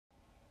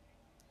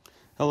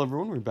Hello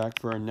everyone, we're back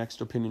for our next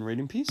opinion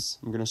rating piece.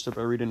 I'm going to start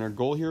by reading our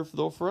goal here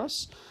for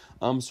us.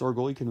 So our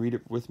goal, you can read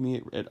it with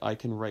me at I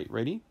Can Write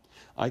Ready.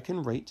 I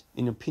can write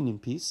an opinion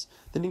piece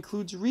that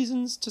includes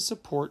reasons to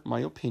support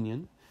my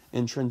opinion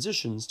and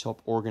transitions to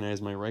help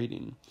organize my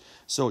writing.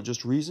 So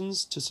just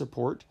reasons to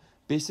support,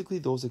 basically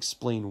those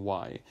explain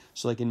why.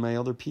 So like in my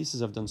other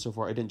pieces I've done so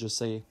far, I didn't just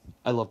say,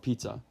 I love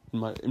pizza. In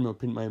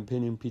my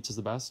opinion, pizza's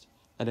the best.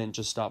 I didn't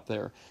just stop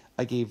there.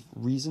 I gave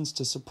reasons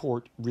to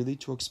support, really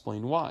to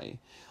explain why.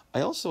 I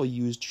also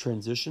used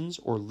transitions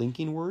or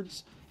linking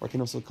words, or I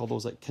can also call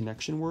those like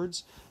connection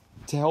words,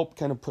 to help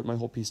kind of put my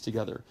whole piece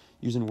together,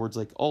 using words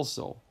like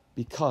also,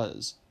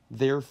 because,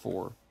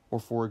 therefore, or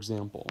for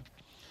example.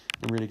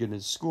 And we're going to get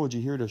into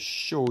Schoology here to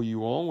show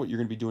you all what you're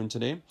going to be doing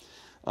today.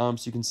 So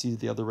you can see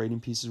the other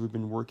writing pieces we've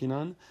been working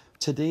on.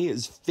 Today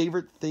is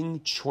favorite thing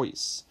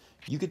choice.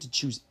 You get to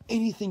choose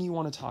anything you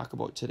want to talk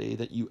about today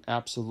that you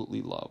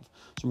absolutely love.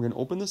 So I'm going to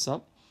open this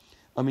up.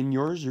 In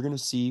yours, you're going to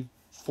see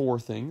 4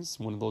 things.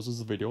 One of those is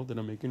the video that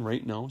I'm making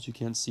right now, so you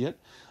can't see it.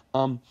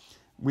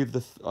 We have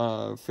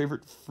the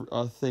favorite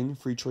thing,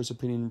 free choice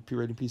opinion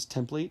writing piece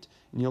template,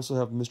 and you also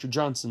have Mr.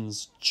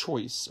 Johnson's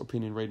choice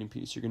opinion writing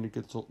piece. You're going to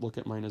get to look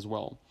at mine as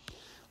well.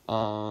 So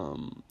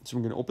I'm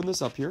going to open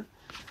this up here.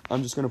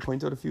 I'm just going to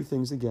point out a few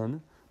things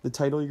again. The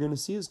title you're going to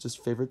see is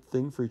just favorite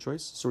thing, free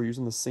choice. So we're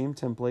using the same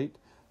template,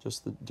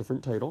 just the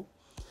different title.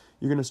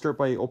 You're going to start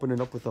by opening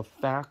it up with a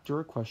fact or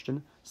a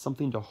question,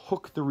 something to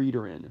hook the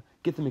reader in,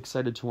 get them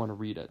excited to want to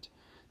read it.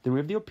 Then we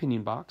have the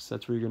opinion box.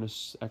 That's where you're going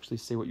to actually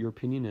say what your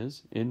opinion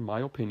is, in my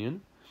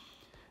opinion.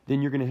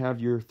 Then you're going to have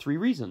your 3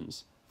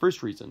 reasons.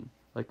 First reason,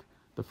 like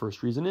the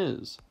first reason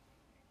is.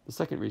 The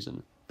second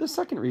reason, the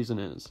second reason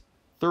is.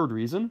 Third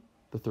reason,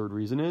 the third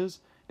reason is.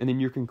 And then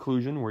your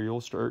conclusion, where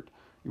you'll start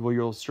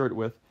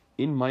with,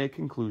 in my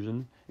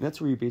conclusion, and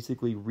that's where you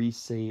basically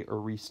re-say or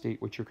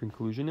restate what your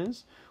conclusion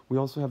is. We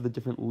also have the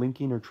different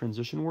linking or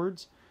transition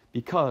words,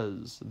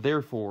 because,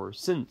 therefore,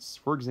 since,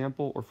 for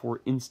example, or for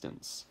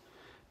instance.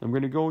 I'm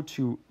going to go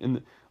to,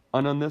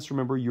 on this,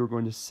 remember, you're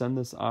going to send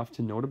this off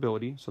to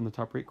Notability. So in the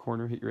top right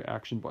corner, hit your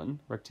action button,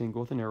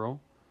 rectangle with an arrow.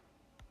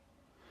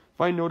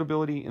 Find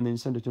Notability, and then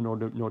send it to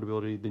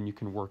Notability, then you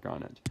can work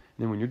on it. And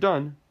then when you're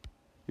done,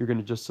 you're going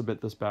to just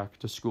submit this back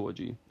to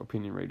Schoology,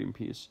 opinion rating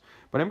piece.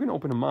 But I'm going to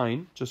open a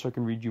mine, just so I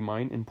can read you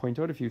mine, and point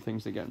out a few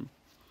things again.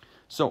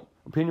 So,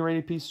 opinion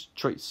rating piece,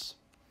 choice.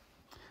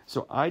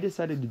 So I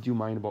decided to do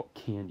mine about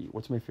candy.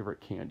 What's my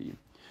favorite candy?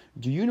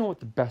 Do you know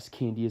what the best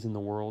candy is in the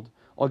world?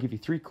 I'll give you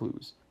 3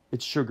 clues.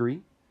 It's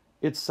sugary,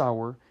 it's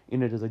sour,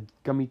 and it is a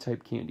gummy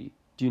type candy.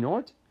 Do you know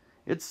it?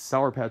 It's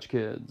Sour Patch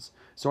Kids.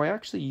 So I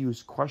actually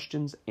used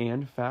questions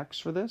and facts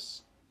for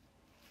this.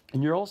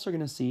 And you're also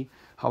going to see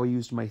how I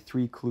used my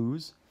 3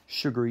 clues,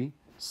 sugary,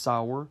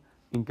 sour,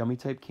 and gummy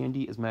type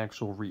candy as my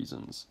actual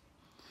reasons.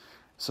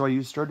 So I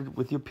started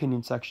with the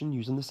opinion section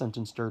using the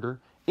sentence starter.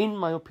 In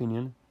my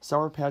opinion,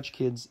 Sour Patch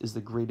Kids is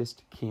the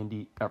greatest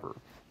candy ever.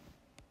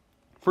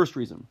 First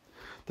reason.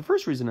 The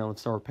first reason I love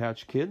Sour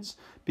Patch Kids,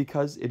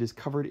 because it is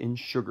covered in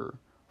sugar.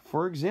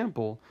 For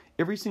example,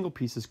 every single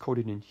piece is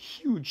coated in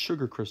huge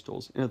sugar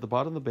crystals, and at the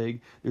bottom of the bag,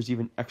 there's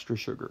even extra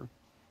sugar.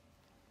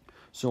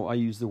 So I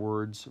use the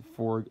words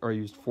for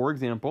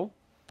example,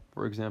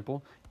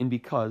 and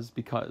because,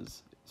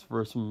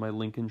 for some of my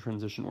Lincoln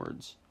transition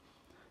words.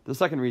 The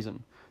second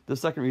reason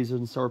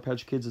Sour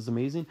Patch Kids is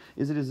amazing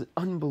is it is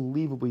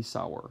unbelievably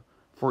sour.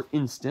 For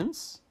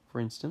instance,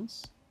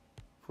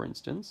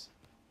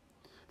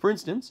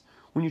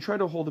 when you try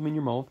to hold them in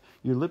your mouth,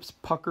 your lips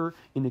pucker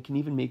and it can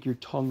even make your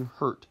tongue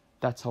hurt.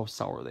 That's how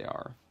sour they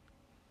are.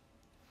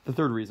 The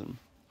third reason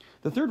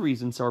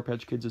Sour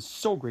Patch Kids is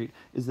so great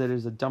is that it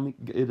is a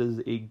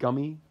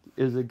gummy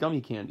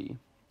candy.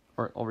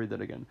 All right, I'll read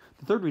that again.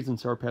 The third reason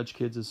Sour Patch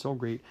Kids is so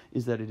great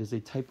is that it is a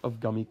type of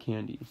gummy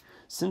candy.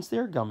 Since they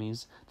are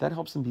gummies, that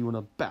helps them be one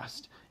of the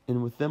best.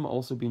 And with them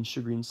also being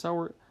sugary and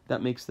sour,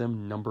 that makes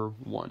them number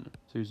 1.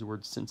 So use the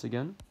word since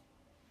again.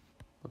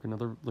 Look,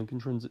 another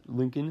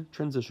Lincoln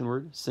transition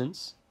word,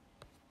 since.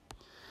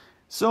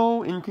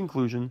 So, in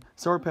conclusion,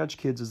 Sour Patch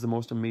Kids is the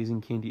most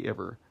amazing candy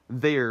ever.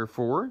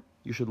 Therefore,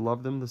 you should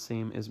love them the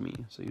same as me.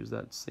 So use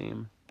that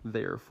same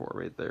therefore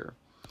right there.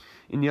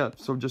 And yeah,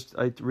 so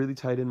I really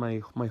tied in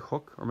my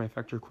hook or my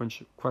factor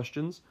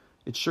questions.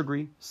 It's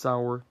sugary,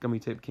 sour, gummy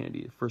type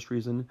candy. First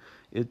reason,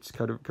 it's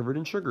covered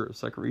in sugar.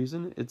 Second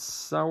reason, it's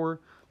sour.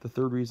 The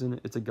third reason,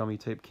 it's a gummy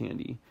type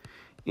candy.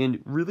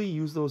 And really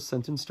use those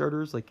sentence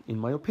starters like, in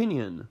my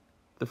opinion,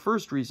 the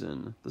first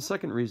reason, the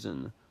second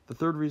reason, the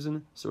third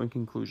reason, so in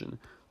conclusion.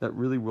 That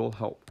really will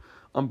help.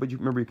 But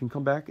remember, you can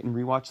come back and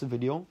rewatch the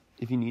video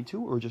if you need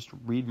to, or just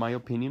read my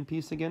opinion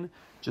piece again,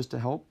 just to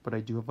help. But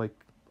I do have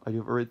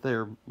right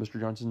there, Mr.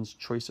 Johnson's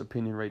choice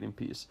opinion writing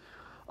piece.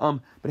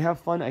 But have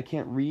fun. I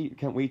can't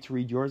wait to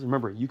read yours.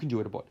 Remember, you can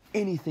do it about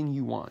anything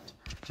you want.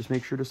 Just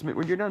make sure to submit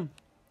when you're done.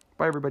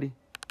 Bye, everybody.